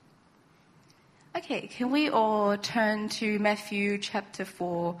Okay, can we all turn to Matthew chapter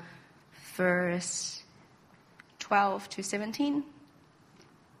 4, verse 12 to 17?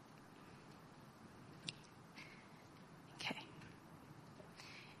 Okay.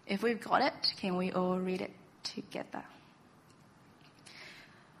 If we've got it, can we all read it together?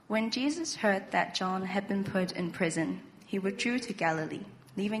 When Jesus heard that John had been put in prison, he withdrew to Galilee,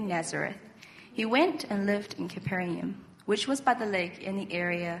 leaving Nazareth. He went and lived in Capernaum, which was by the lake in the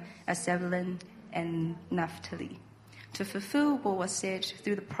area of Zebulun and Naphtali, to fulfill what was said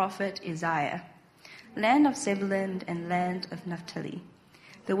through the prophet Isaiah. Land of Zebulun and land of Naphtali,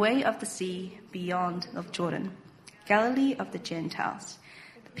 the way of the sea beyond of Jordan, Galilee of the Gentiles.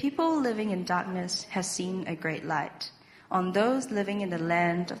 The people living in darkness have seen a great light. On those living in the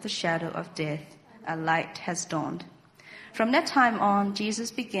land of the shadow of death, a light has dawned. From that time on, Jesus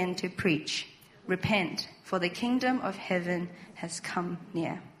began to preach, "Repent, for the kingdom of heaven has come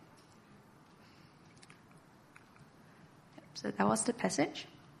near." So that was the passage.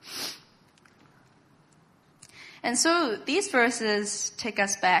 And so these verses take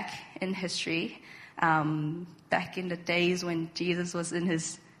us back in history, back in the days when Jesus was in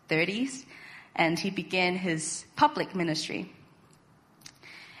his 30s and he began his public ministry.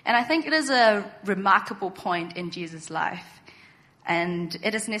 And I think it is a remarkable point in Jesus' life. And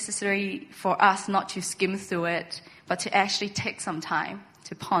it is necessary for us not to skim through it, but to actually take some time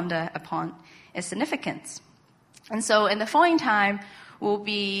to ponder upon its significance. And so in the following time, we'll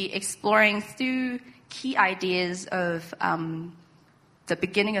be exploring through key ideas of the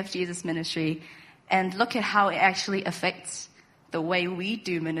beginning of Jesus' ministry and look at how it actually affects the way we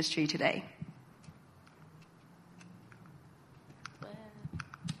do ministry today.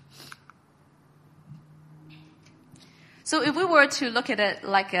 So if we were to look at it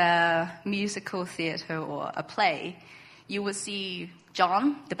like a musical theater or a play, you would see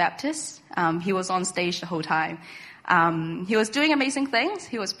John the Baptist. He was on stage the whole time. He was doing amazing things.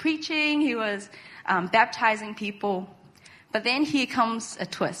 He was preaching. He was baptizing people. But then here comes a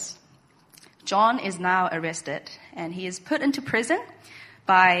twist. John is now arrested, and he is put into prison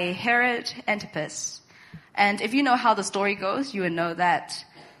by Herod Antipas. And if you know how the story goes, you would know that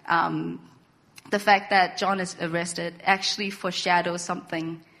the fact that John is arrested actually foreshadows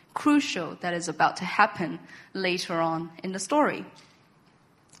something crucial that is about to happen later on in the story.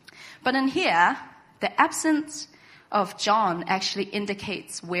 But in here, the absence of John actually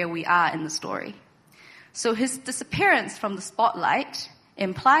indicates where we are in the story. So his disappearance from the spotlight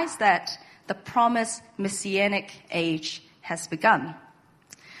implies that the promised messianic age has begun.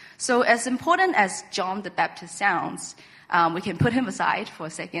 So as important as John the Baptist sounds, we can put him aside for a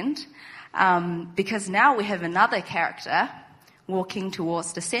second, because now we have another character walking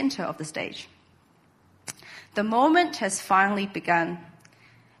towards the center of the stage. The moment has finally begun,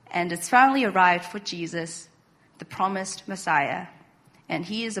 and it's finally arrived for Jesus, the promised Messiah, and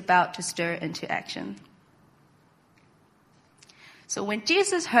he is about to stir into action. So when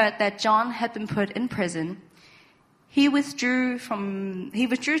Jesus heard that John had been put in prison, he withdrew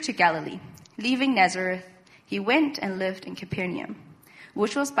to Galilee. Leaving Nazareth, he went and lived in Capernaum,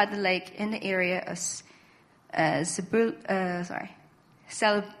 which was by the lake in the area of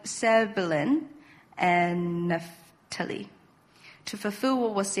Zebulun and Naphtali, to fulfill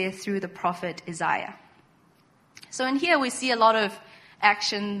what was said through the prophet Isaiah. So in here we see a lot of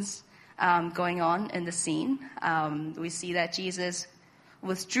actions going on in the scene. We see that Jesus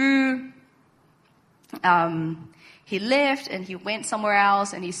withdrew, he left, and he went somewhere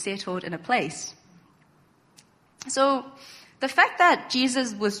else, and he settled in a place. So the fact that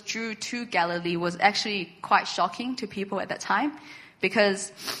Jesus withdrew to Galilee was actually quite shocking to people at that time,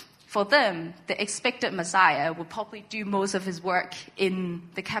 because for them, the expected Messiah would probably do most of his work in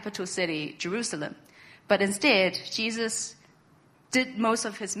the capital city, Jerusalem. But instead, Jesus did most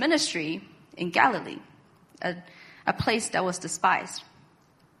of his ministry in Galilee, a place that was despised.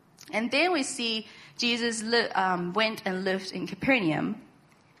 And then we see Jesus went and lived in Capernaum,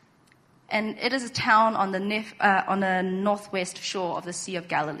 and it is a town on the northwest shore of the Sea of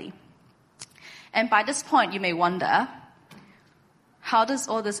Galilee. And by this point, you may wonder, how does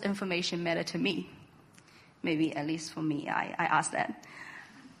all this information matter to me? Maybe at least for me, I asked that.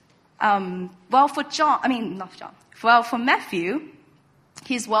 For Matthew,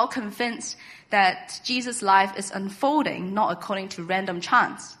 he's well convinced that Jesus' life is unfolding not according to random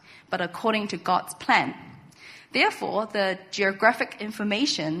chance, but according to God's plan. Therefore, the geographic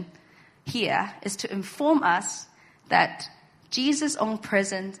information here is to inform us that Jesus' own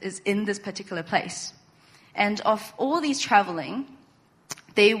presence is in this particular place. And of all these traveling,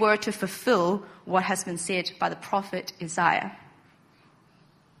 they were to fulfill what has been said by the prophet Isaiah.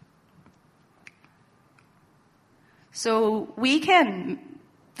 So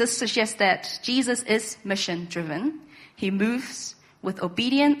this suggests that Jesus is mission-driven. He moves with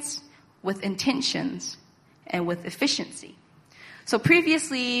obedience, with intentions, and with efficiency. So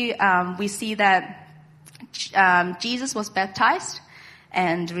previously, we see that Jesus was baptized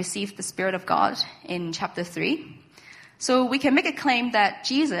and received the Spirit of God in chapter 3. So we can make a claim that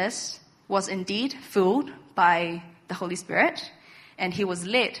Jesus was indeed filled by the Holy Spirit, and he was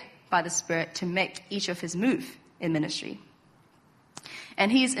led by the Spirit to make each of his move in ministry.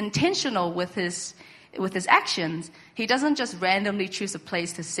 And he is intentional with his actions. He doesn't just randomly choose a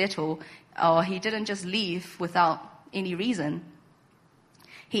place to settle, or he didn't just leave without any reason.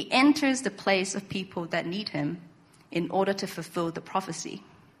 He enters the place of people that need him in order to fulfill the prophecy.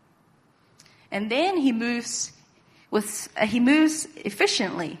 And then he moves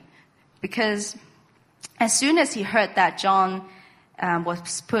efficiently, because as soon as he heard that John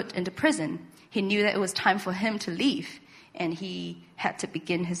was put into prison, he knew that it was time for him to leave, and he had to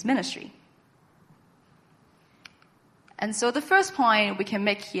begin his ministry. And so the first point we can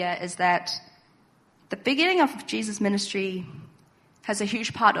make here is that the beginning of Jesus' ministry has a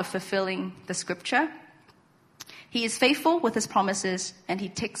huge part of fulfilling the scripture. He is faithful with his promises, and he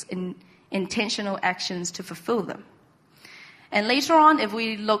takes intentional actions to fulfill them. And later on, if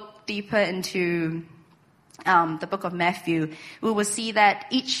we look deeper into the book of Matthew, we will see that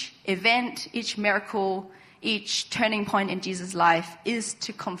each event, each miracle, each turning point in Jesus' life is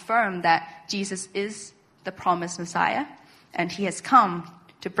to confirm that Jesus is the promised Messiah, and he has come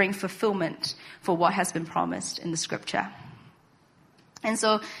to bring fulfillment for what has been promised in the scripture. And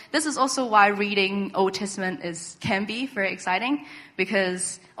so this is also why reading Old Testament can be very exciting,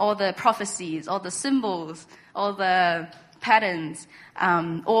 because all the prophecies, all the symbols, all the patterns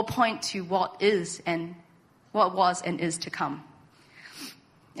all point to what was and is to come.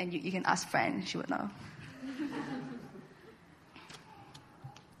 And you can ask Fran, she would know.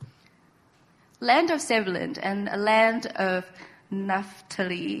 Land of Zebulun and a land of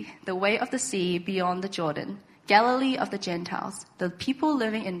Naphtali, the way of the sea beyond the Jordan, Galilee of the Gentiles, the people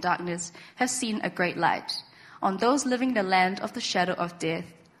living in darkness have seen a great light. On those living in the land of the shadow of death,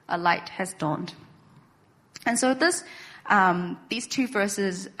 a light has dawned. And so these two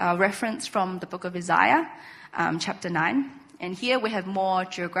verses are referenced from the book of Isaiah, chapter 9. And here we have more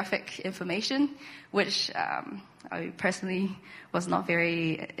geographic information, which I personally was not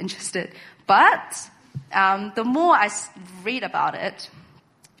very interested. But the more I read about it,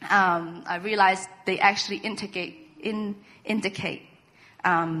 I realized they actually indicate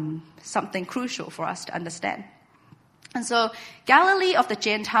something crucial for us to understand. And so Galilee of the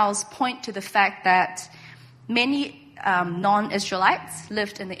Gentiles point to the fact that many non-Israelites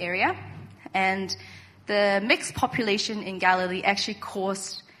lived in the area, and the mixed population in Galilee actually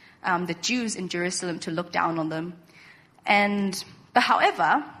caused the Jews in Jerusalem to look down on them. But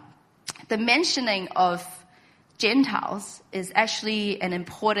however, the mentioning of Gentiles is actually an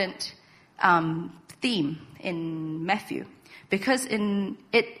important theme in Matthew, because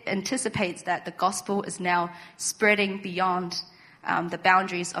it anticipates that the gospel is now spreading beyond the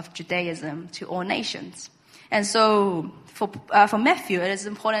boundaries of Judaism to all nations. And so for Matthew, it is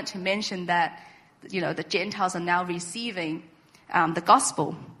important to mention that the Gentiles are now receiving the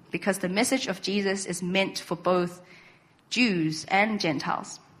gospel, because the message of Jesus is meant for both Jews and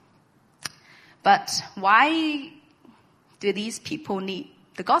Gentiles. But why do these people need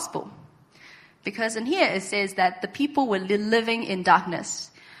the gospel? Because in here it says that the people were living in darkness,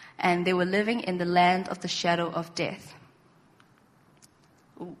 and they were living in the land of the shadow of death.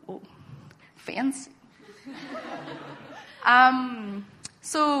 Ooh, fancy.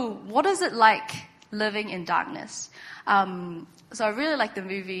 So what is it like living in darkness? So I really like the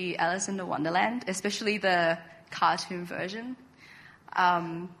movie Alice in the Wonderland, especially the cartoon version.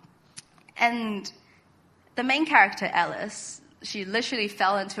 And the main character, Alice, she literally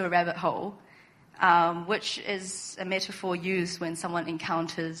fell into a rabbit hole, which is a metaphor used when someone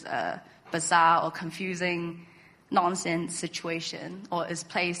encounters a bizarre or confusing nonsense situation or is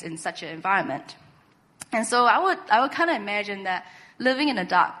placed in such an environment. And so I would kind of imagine that living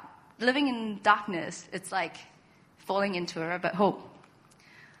in darkness, it's like falling into a rabbit hole.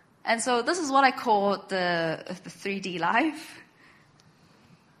 And so this is what I call the 3D life.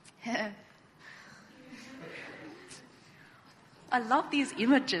 I love these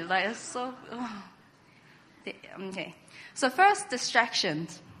images. Like, it's so. Oh. Okay. So first,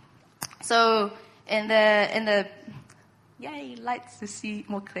 distractions. So in the yay, lights to see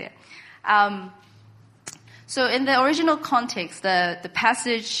more clear. So in the original context, the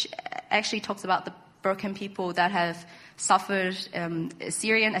passage actually talks about the broken people that have suffered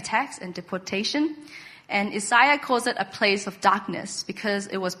Assyrian attacks and deportation. And Isaiah calls it a place of darkness because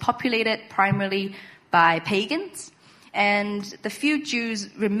it was populated primarily by pagans. And the few Jews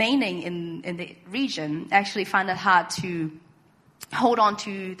remaining in the region actually found it hard to hold on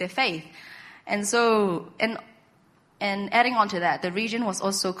to their faith. And so, and adding on to that, the region was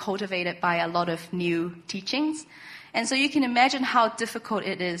also cultivated by a lot of new teachings. And so you can imagine how difficult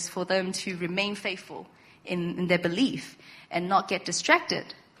it is for them to remain faithful in their belief and not get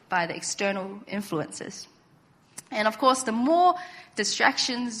distracted by the external influences. And of course, the more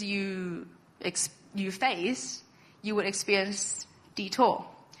distractions you face, you would experience detour.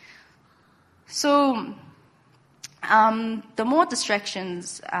 So, the more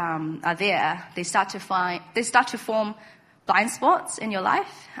distractions are there, they start to form blind spots in your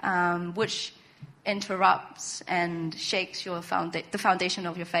life, which interrupts and shakes the foundation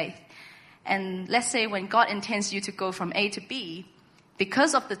of your faith. And let's say when God intends you to go from A to B,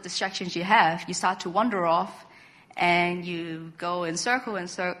 because of the distractions you have, you start to wander off, and you go in circle and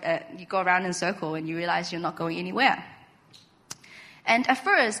you go around in circle, and you realize you're not going anywhere. And at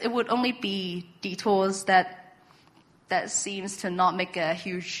first, it would only be detours that seems to not make a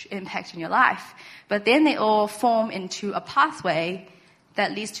huge impact in your life. But then they all form into a pathway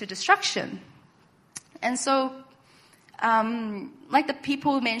that leads to destruction. And so, like the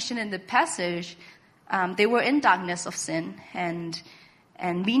people mentioned in the passage, they were in darkness of sin, and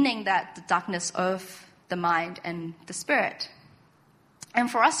meaning that the darkness of the mind and the spirit.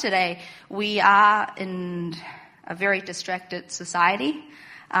 And for us today, we are in a very distracted society.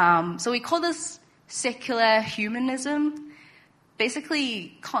 So we call this secular humanism,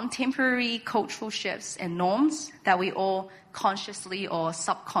 basically contemporary cultural shifts and norms that we all consciously or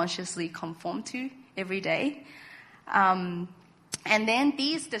subconsciously conform to every day. And then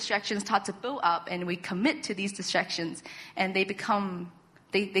these distractions start to build up, and we commit to these distractions, and they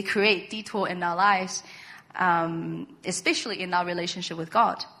create detour in our lives, especially in our relationship with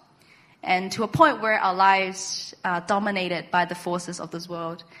God. And to a point where our lives are dominated by the forces of this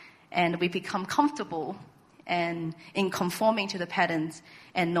world, and we become comfortable and in conforming to the patterns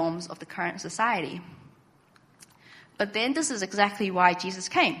and norms of the current society. But then this is exactly why Jesus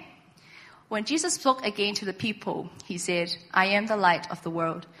came. When Jesus spoke again to the people, he said, "I am the light of the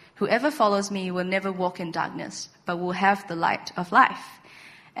world. Whoever follows me will never walk in darkness, but will have the light of life."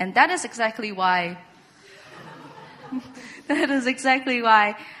 And that is exactly why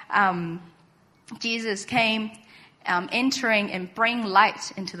Jesus came, entering and bring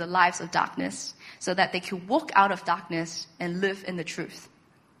light into the lives of darkness, so that they could walk out of darkness and live in the truth.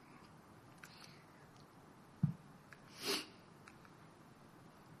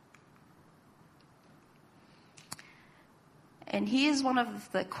 And here's one of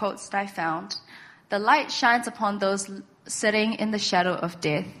the quotes that I found. "The light shines upon those sitting in the shadow of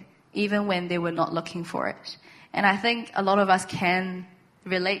death, even when they were not looking for it." And I think a lot of us can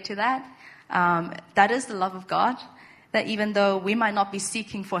relate to that. That is the love of God, that even though we might not be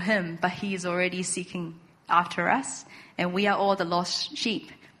seeking for Him, but He is already seeking after us, and we are all the lost sheep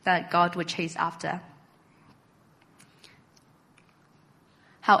that God would chase after.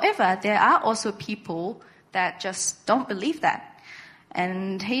 However, there are also people that just don't believe that.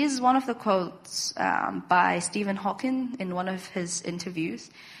 And here's one of the quotes by Stephen Hawking in one of his interviews.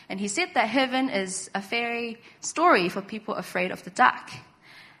 And he said that heaven is a fairy story for people afraid of the dark.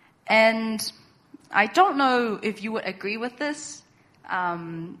 And I don't know if you would agree with this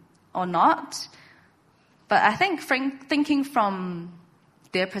or not, but I think thinking from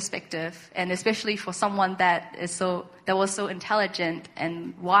their perspective, and especially for someone that was so intelligent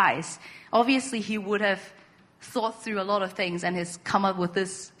and wise, obviously he would have thought through a lot of things and has come up with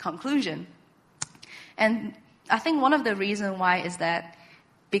this conclusion. And I think one of the reasons why is that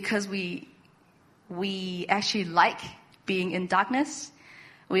because we actually like being in darkness.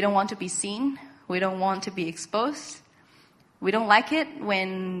 We don't want to be seen. We don't want to be exposed. We don't like it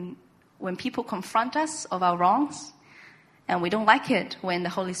when people confront us of our wrongs. And we don't like it when the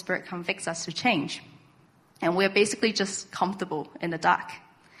Holy Spirit convicts us to change. And we're basically just comfortable in the dark.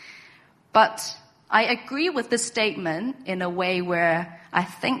 But I agree with this statement in a way where I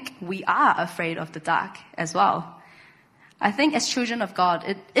think we are afraid of the dark as well. I think as children of God,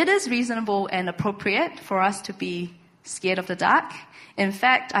 it is reasonable and appropriate for us to be scared of the dark. In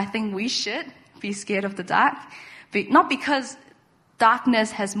fact, I think we should be scared of the dark. Not because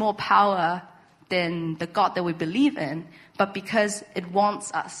darkness has more power than the God that we believe in, but because it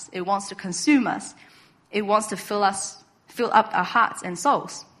wants us. It wants to consume us. It wants to fill up our hearts and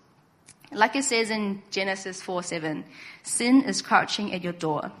souls. Like it says in Genesis 4:7, sin is crouching at your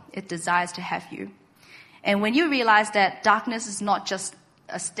door. It desires to have you. And when you realize that darkness is not just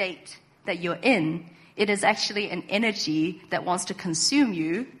a state that you're in, it is actually an energy that wants to consume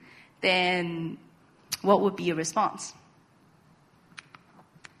you, then what would be your response?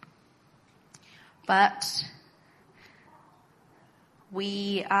 But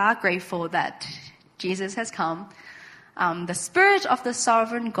we are grateful that Jesus has come. The Spirit of the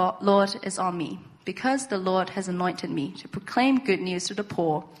sovereign God, Lord is on me, because the Lord has anointed me to proclaim good news to the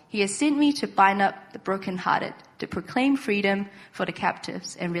poor. He has sent me to bind up the brokenhearted, to proclaim freedom for the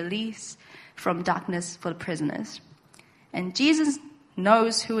captives and release from darkness for the prisoners. And Jesus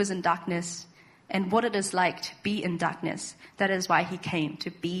knows who is in darkness and what it is like to be in darkness. That is why he came,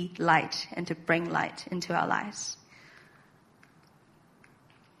 to be light and to bring light into our lives.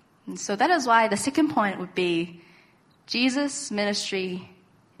 And so that is why the second point would be Jesus' ministry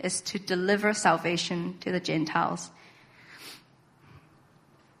is to deliver salvation to the Gentiles.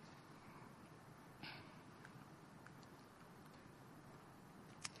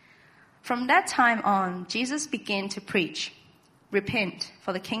 From that time on, Jesus began to preach, "Repent,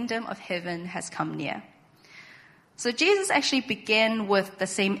 for the kingdom of heaven has come near." So Jesus actually began with the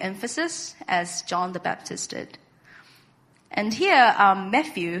same emphasis as John the Baptist did. And here,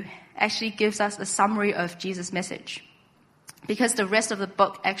 Matthew actually gives us a summary of Jesus' message, because the rest of the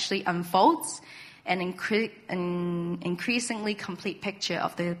book actually unfolds an increasingly complete picture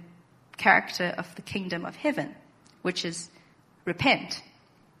of the character of the kingdom of heaven, which is repent.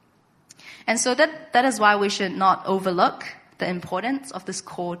 And so that is why we should not overlook the importance of this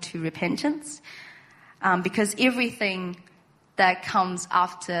call to repentance, because everything that comes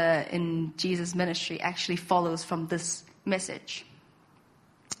after in Jesus' ministry actually follows from this message.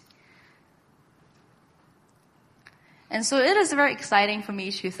 And so it is very exciting for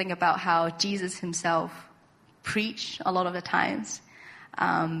me to think about how Jesus himself preached a lot of the times.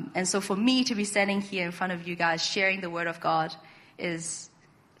 And so for me to be standing here in front of you guys sharing the word of God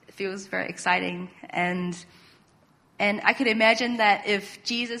feels very exciting. And I could imagine that if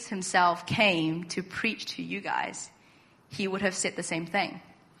Jesus himself came to preach to you guys, he would have said the same thing.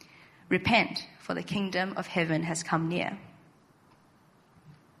 Repent, for the kingdom of heaven has come near.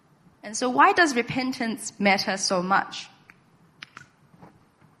 And so why does repentance matter so much?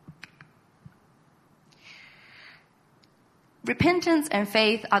 Repentance and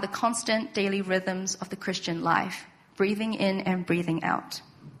faith are the constant daily rhythms of the Christian life, breathing in and breathing out.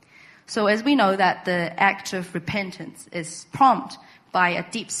 So as we know that the act of repentance is prompted by a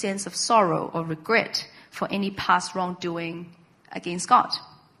deep sense of sorrow or regret for any past wrongdoing against God.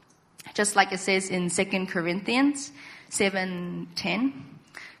 Just like it says in 2 Corinthians 7:10,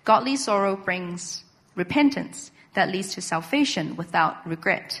 godly sorrow brings repentance that leads to salvation without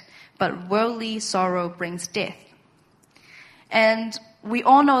regret, but worldly sorrow brings death. And we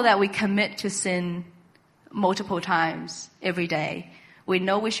all know that we commit to sin multiple times every day. We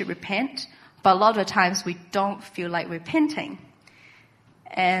know we should repent, but a lot of the times we don't feel like repenting.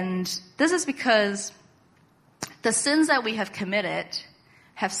 And this is because the sins that we have committed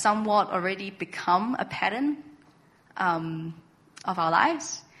have somewhat already become a pattern of our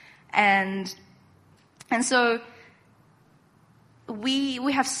lives. And so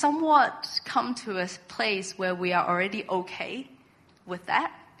we have somewhat come to a place where we are already okay with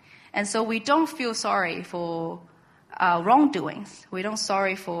that. And so we don't feel sorry for our wrongdoings. We don't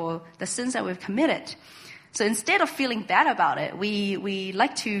sorry for the sins that we've committed. So instead of feeling bad about it, we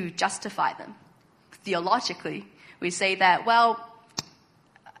like to justify them theologically. We say that, well,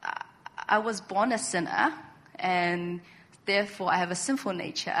 I was born a sinner, and therefore I have a sinful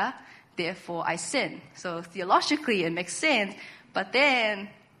nature, therefore I sin. So theologically it makes sense, but then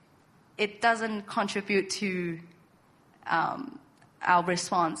it doesn't contribute to our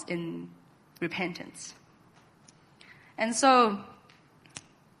response in repentance. And so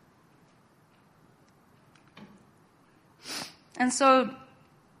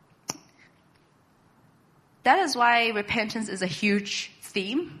that is why repentance is a huge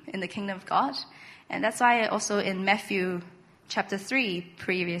theme in the kingdom of God. And that's why also in Matthew chapter 3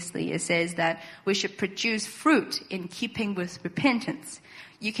 previously it says that we should produce fruit in keeping with repentance.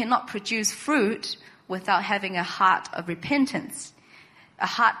 You cannot produce fruit without having a heart of repentance, a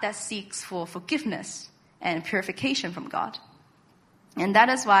heart that seeks for forgiveness and purification from God. And that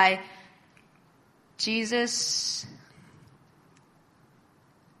is why Jesus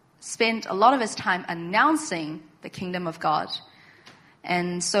spent a lot of his time announcing the kingdom of God.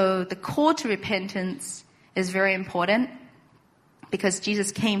 And so the call to repentance is very important because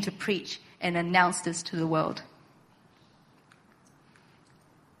Jesus came to preach and announce this to the world.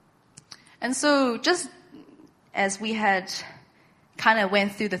 And so just as we had kind of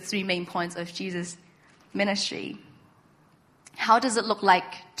went through the three main points of Jesus' ministry, how does it look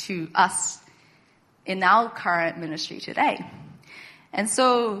like to us in our current ministry today? And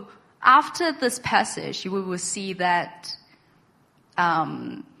so after this passage, we will see that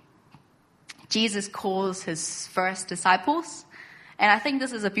Jesus calls his first disciples. And I think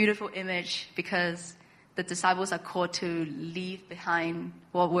this is a beautiful image because the disciples are called to leave behind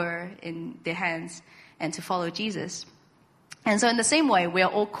what were in their hands and to follow Jesus. And so in the same way, we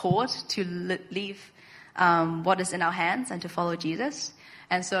are all called to leave what is in our hands and to follow Jesus.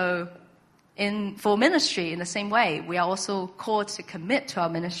 And so for ministry, in the same way, we are also called to commit to our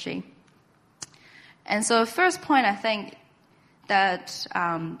ministry. And so first point, I think that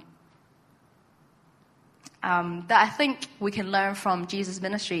I think we can learn from Jesus'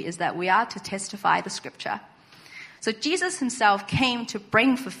 ministry is that we are to testify the scripture. So Jesus himself came to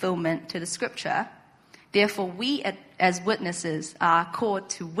bring fulfillment to the scripture. Therefore, we as witnesses are called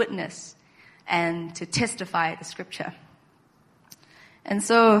to witness and to testify the scripture. And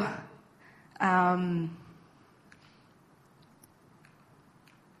so,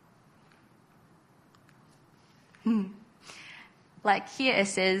 like here it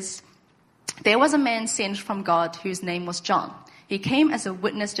says, there was a man sent from God whose name was John. He came as a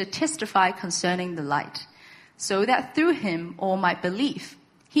witness to testify concerning the light, so that through him all might believe.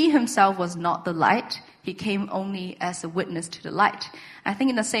 He himself was not the light. He came only as a witness to the light. I think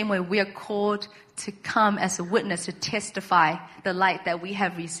in the same way, we are called to come as a witness to testify the light that we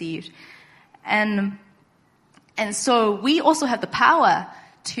have received. And so we also have the power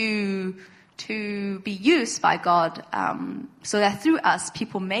to be used by God, so that through us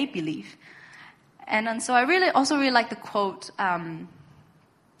people may believe. And so I really like the quote that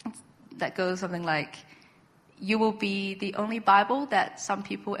goes something like, "You will be the only Bible that some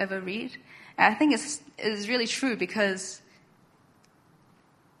people ever read." And I think it's really true because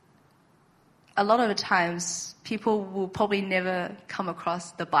a lot of the times people will probably never come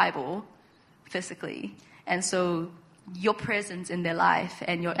across the Bible physically. And so your presence in their life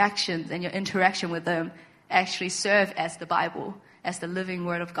and your actions and your interaction with them actually serve as the Bible, as the living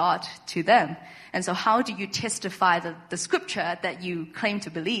word of God to them. And so how do you testify the scripture that you claim to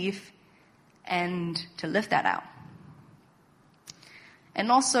believe and to live that out?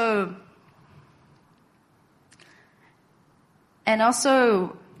 And also,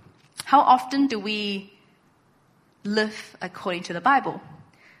 how often do we live according to the Bible?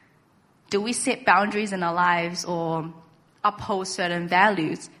 Do we set boundaries in our lives or uphold certain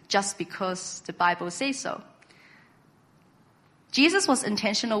values just because the Bible says so? Jesus was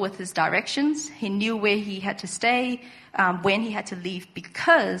intentional with his directions. He knew where he had to stay, when he had to leave,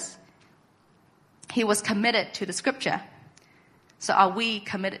 because he was committed to the scripture. So are we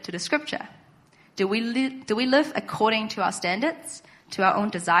committed to the scripture? Do we live according to our standards, to our own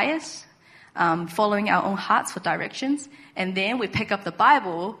desires, following our own hearts for directions? And then we pick up the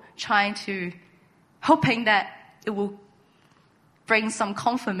Bible, hoping that it will bring some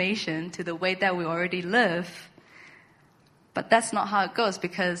confirmation to the way that we already live. But that's not how it goes,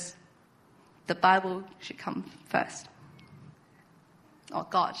 because the Bible should come first. Or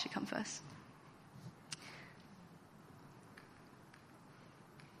God should come first.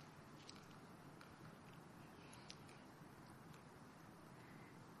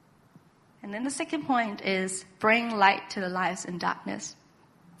 And then the second point is bring light to the lives in darkness.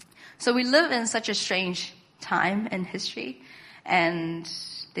 So we live in such a strange time in history, and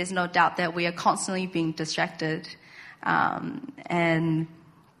there's no doubt that we are constantly being distracted.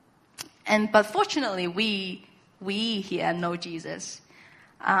 But fortunately, we here know Jesus.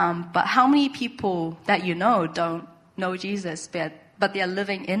 But how many people that you know don't know Jesus, but they are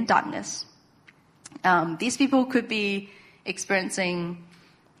living in darkness? These people could be experiencing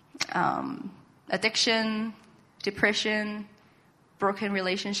addiction, depression, broken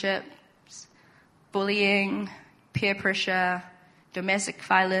relationships, bullying, peer pressure, domestic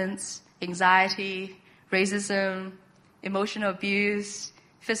violence, anxiety, racism, emotional abuse,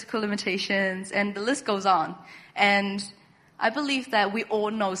 physical limitations, and the list goes on. And I believe that we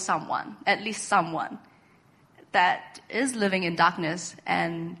all know someone, at least someone, that is living in darkness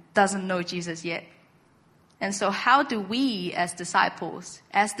and doesn't know Jesus yet. And so how do we as disciples,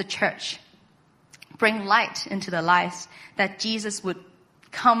 as the church, bring light into the lives that Jesus would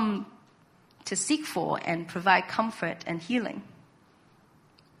come to seek for and provide comfort and healing?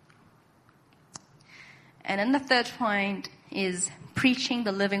 And then the third point is preaching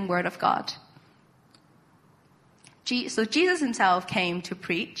the living word of God. So Jesus himself came to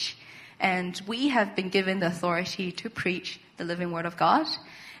preach, and we have been given the authority to preach the living word of God.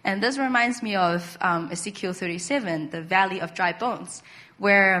 And this reminds me of Ezekiel 37, the valley of dry bones,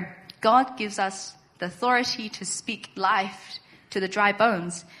 where God gives us the authority to speak life to the dry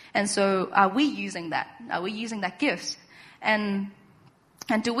bones. And so are we using that? Are we using that gift? And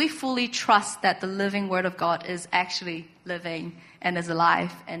do we fully trust that the living Word of God is actually living and is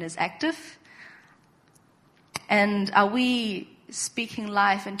alive and is active? And are we speaking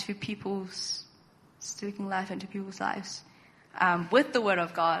life into people's lives with the Word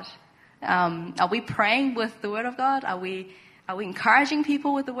of God? Are we praying with the Word of God? Are we encouraging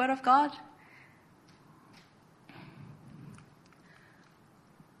people with the Word of God?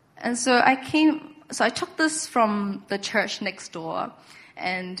 And so I took this from the church next door,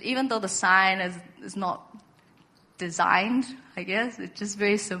 and even though the sign is not designed, I guess, it's just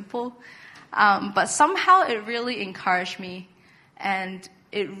very simple, but somehow it really encouraged me, and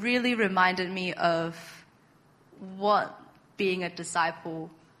it really reminded me of what being a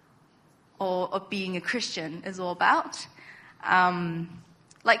disciple or being a Christian is all about.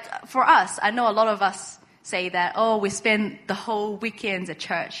 Like for us, I know a lot of us say that, we spend the whole weekends at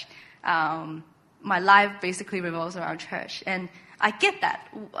church. My life basically revolves around church. And I get that.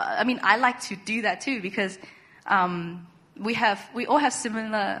 I mean, I like to do that too because we all have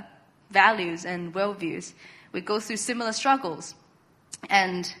similar values and worldviews. We go through similar struggles.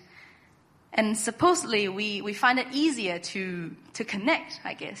 And supposedly we find it easier to connect,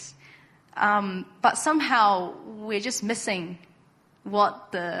 I guess. But somehow we're just missing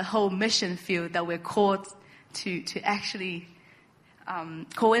what the whole mission field that we're called to actually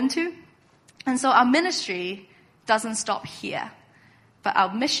call into. And so our ministry doesn't stop here, but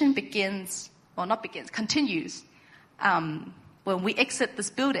our mission continues when we exit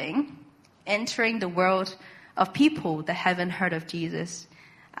this building, entering the world of people that haven't heard of Jesus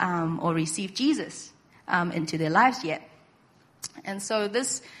or received Jesus into their lives yet. And so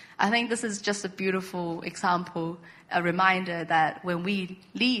I think this is just a beautiful example, a reminder that when we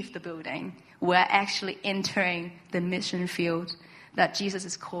leave the building, we're actually entering the mission field that Jesus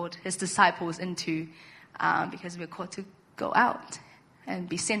has called his disciples into, because we're called to go out and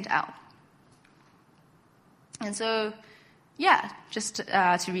be sent out. And so, just to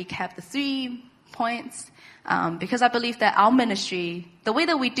recap the 3 points, because I believe that our ministry, the way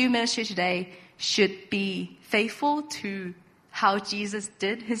that we do ministry today, should be faithful to how Jesus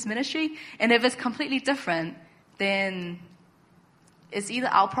did his ministry. And if it's completely different, then it's either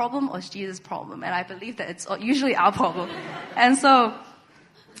our problem or it's Jesus' problem. And I believe that it's usually our problem. And so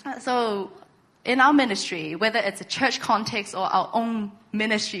in our ministry, whether it's a church context or our own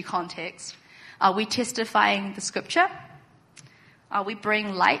ministry context, are we testifying the scripture? Are we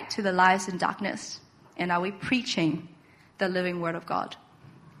bringing light to the lives in darkness? And are we preaching the living Word of God?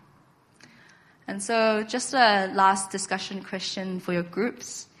 And so just a last discussion question for your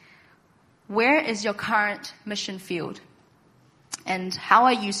groups. Where is your current mission field? And how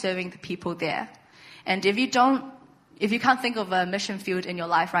are you serving the people there? And if you can't think of a mission field in your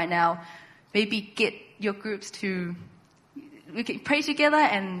life right now, maybe get your groups we can pray together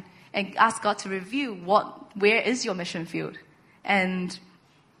and ask God to review where is your mission field? And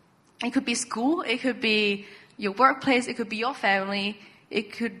it could be school, it could be your workplace, it could be your family,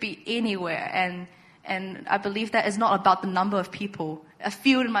 it could be anywhere. And I believe that it's not about the number of people. A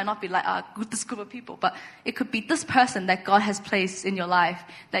field might not be like this group of people, but it could be this person that God has placed in your life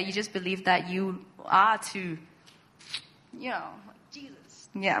that you just believe that you are to, like Jesus.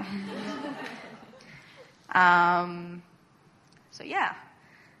 Yeah.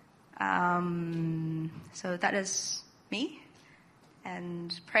 So that is me.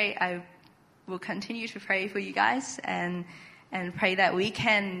 And I will continue to pray for you guys and pray that we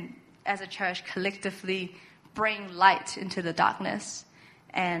can, as a church, collectively bring light into the darkness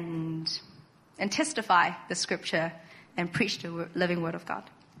and testify the scripture and preach the living Word of God.